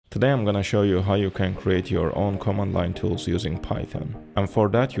Today I'm gonna show you how you can create your own command line tools using Python. And for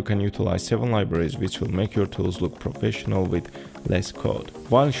that you can utilize 7 libraries which will make your tools look professional with less code.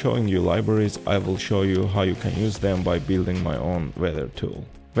 While showing you libraries, I will show you how you can use them by building my own weather tool.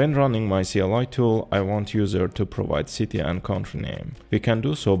 When running my CLI tool, I want user to provide city and country name. We can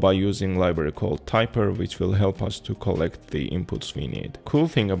do so by using library called Typer, which will help us to collect the inputs we need. Cool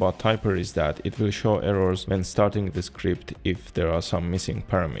thing about Typer is that it will show errors when starting the script if there are some missing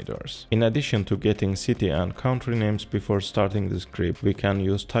parameters. In addition to getting city and country names before starting the script, we can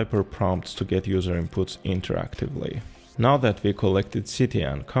use Typer prompts to get user inputs interactively. Now that we collected city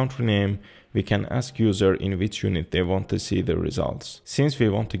and country name, we can ask user in which unit they want to see the results. Since we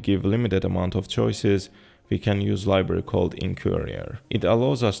want to give limited amount of choices, we can use library called Inquirer. It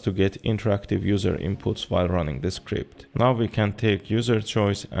allows us to get interactive user inputs while running the script. Now we can take user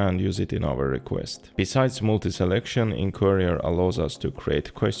choice and use it in our request. Besides multi-selection, Inquirer allows us to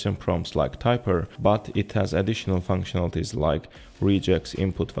create question prompts like Typer, but it has additional functionalities like regex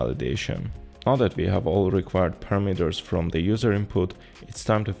input validation. Now that we have all required parameters from the user input, it's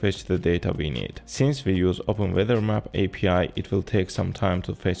time to fetch the data we need. Since we use OpenWeatherMap API, it will take some time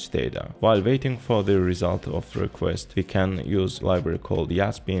to fetch data. While waiting for the result of the request, we can use a library called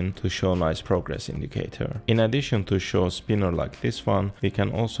Yaspin to show nice progress indicator. In addition to show spinner like this one, we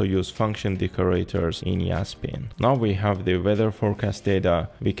can also use function decorators in Yaspin. Now we have the weather forecast data,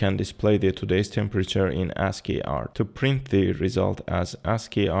 we can display the today's temperature in ASCII art. To print the result as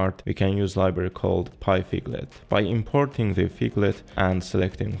ASCII art, we can use library called PyFiglet. By importing the Figlet and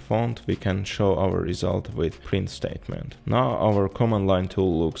selecting font, we can show our result with print statement. Now our command line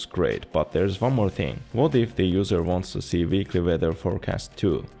tool looks great, but there's one more thing. What if the user wants to see weekly weather forecast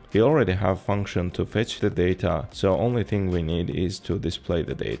too? We already have function to fetch the data, so only thing we need is to display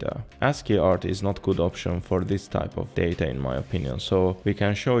the data. ASCII art is not good option for this type of data in my opinion, so we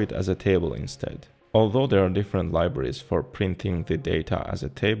can show it as a table instead. Although there are different libraries for printing the data as a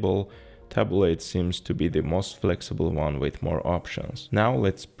table, Tabulate seems to be the most flexible one with more options. Now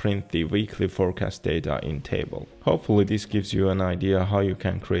let's print the weekly forecast data in table. Hopefully this gives you an idea how you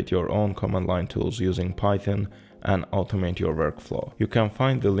can create your own command line tools using Python and automate your workflow. You can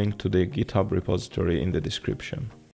find the link to the GitHub repository in the description.